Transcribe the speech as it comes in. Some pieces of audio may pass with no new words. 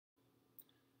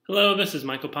Hello, this is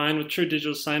Michael Pine with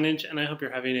truDigital Signage, and I hope you're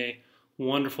having a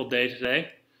wonderful day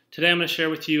today. Today I'm going to share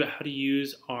with you how to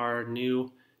use our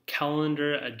new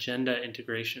calendar agenda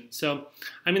integration. So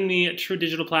I'm in the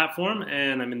truDigital platform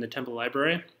and I'm in the template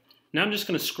library. Now I'm just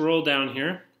going to scroll down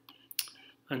here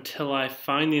until I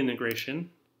find the integration.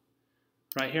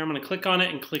 Right here I'm going to click on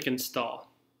it and click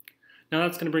install. Now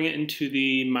that's going to bring it into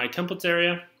the My Templates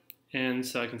area, and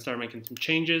so I can start making some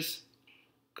changes.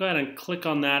 Go ahead and click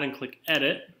on that and click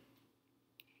edit.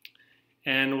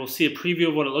 And we'll see a preview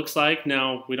of what it looks like.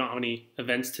 Now, we don't have any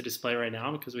events to display right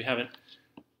now because we haven't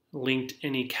linked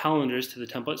any calendars to the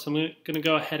template. So I'm going to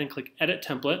go ahead and click Edit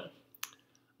Template.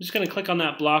 I'm just going to click on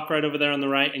that block right over there on the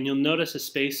right, and you'll notice a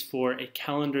space for a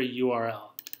calendar URL.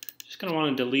 Just going to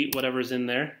want to delete whatever's in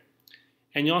there.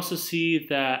 And you'll also see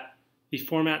that the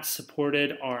formats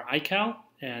supported are iCal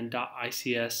and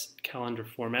 .ics calendar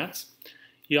formats.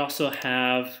 You also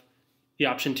have the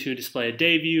option to display a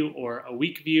day view or a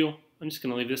week view. I'm just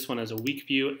going to leave this one as a week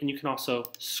view, and you can also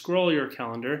scroll your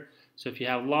calendar. So if you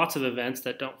have lots of events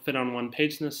that don't fit on one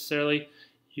page necessarily,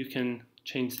 you can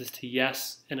change this to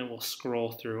yes, and it will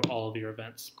scroll through all of your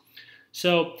events.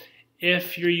 So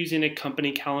if you're using a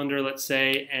company calendar, let's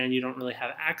say, and you don't really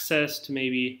have access to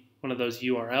maybe one of those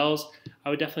URLs, I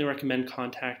would definitely recommend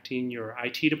contacting your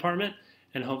IT department,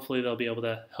 and hopefully they'll be able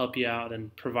to help you out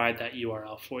and provide that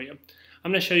URL for you.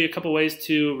 I'm going to show you a couple ways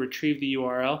to retrieve the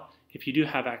URL if you do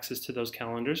have access to those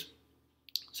calendars.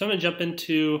 So I'm going to jump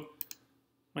into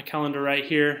my calendar right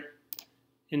here,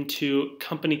 into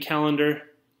company calendar.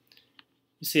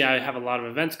 You see I have a lot of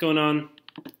events going on.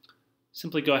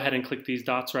 Simply go ahead and click these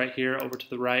dots right here over to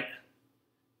the right,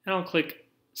 and I'll click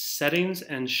Settings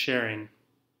and Sharing.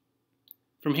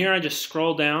 From here I just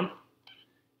scroll down,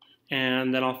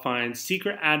 and then I'll find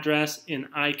Secret Address in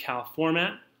iCal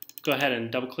format. Go ahead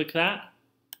and double click that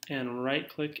and right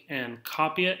click and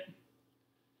copy it.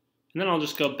 And then I'll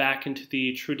just go back into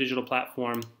the truDigital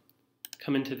platform,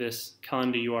 come into this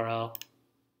calendar URL,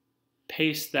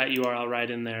 paste that URL right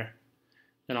in there,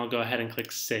 then I'll go ahead and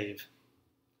click Save.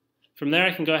 From there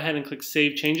I can go ahead and click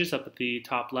Save Changes up at the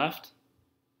top left,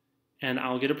 and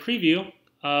I'll get a preview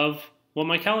of what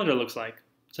my calendar looks like.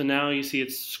 So now you see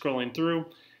it's scrolling through,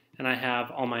 and I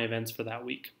have all my events for that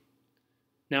week.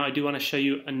 Now I do want to show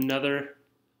you another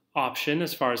option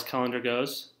as far as calendar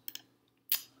goes.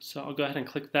 So I'll go ahead and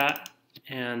click that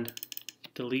and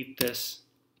delete this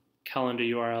calendar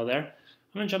URL there.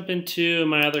 I'm going to jump into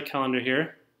my other calendar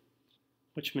here,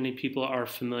 which many people are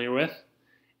familiar with.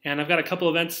 And I've got a couple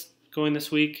events going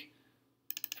this week.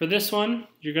 For this one,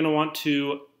 you're going to want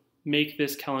to make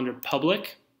this calendar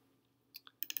public.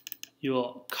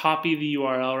 You'll copy the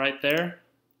URL right there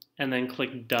and then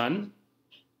click Done.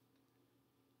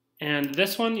 And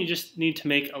this one, you just need to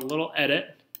make a little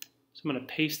edit. So I'm going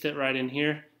to paste it right in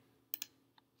here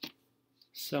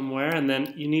somewhere, and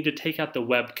then you need to take out the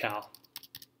webcal.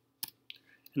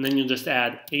 And then you'll just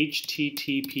add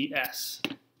HTTPS.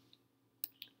 And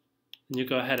you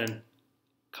go ahead and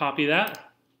copy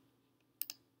that.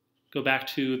 Go back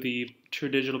to the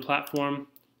truDigital platform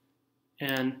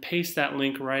and paste that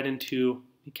link right into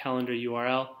the calendar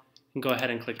URL, and go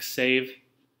ahead and click Save,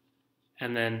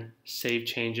 and then Save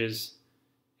Changes,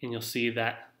 and you'll see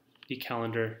that the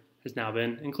calendar has now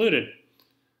been included.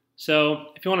 So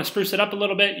if you want to spruce it up a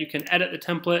little bit, you can edit the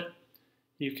template,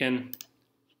 you can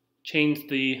change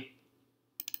the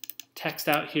text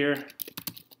out here.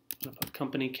 I'm going to put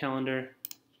company calendar.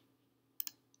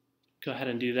 Go ahead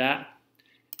and do that.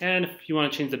 And if you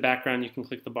want to change the background, you can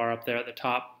click the bar up there at the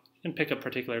top and pick a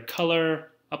particular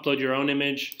color, upload your own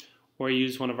image, or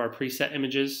use one of our preset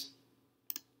images.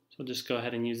 So just go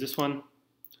ahead and use this one.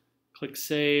 Click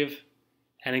Save.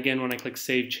 And again, when I click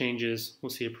Save Changes, we'll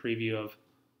see a preview of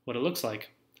what it looks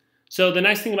like. So the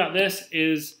nice thing about this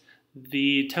is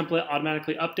the template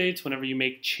automatically updates whenever you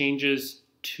make changes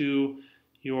to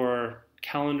your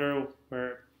calendar,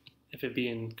 where if it be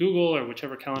in Google or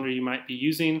whichever calendar you might be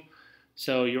using.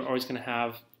 So you're always going to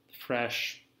have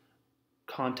fresh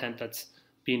content that's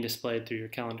being displayed through your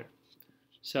calendar.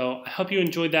 So I hope you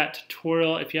enjoyed that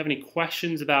tutorial. If you have any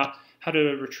questions about how to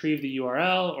retrieve the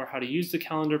URL or how to use the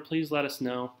calendar, please let us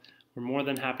know. We're more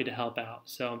than happy to help out.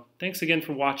 So thanks again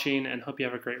for watching, and hope you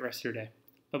have a great rest of your day.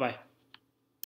 Bye-bye.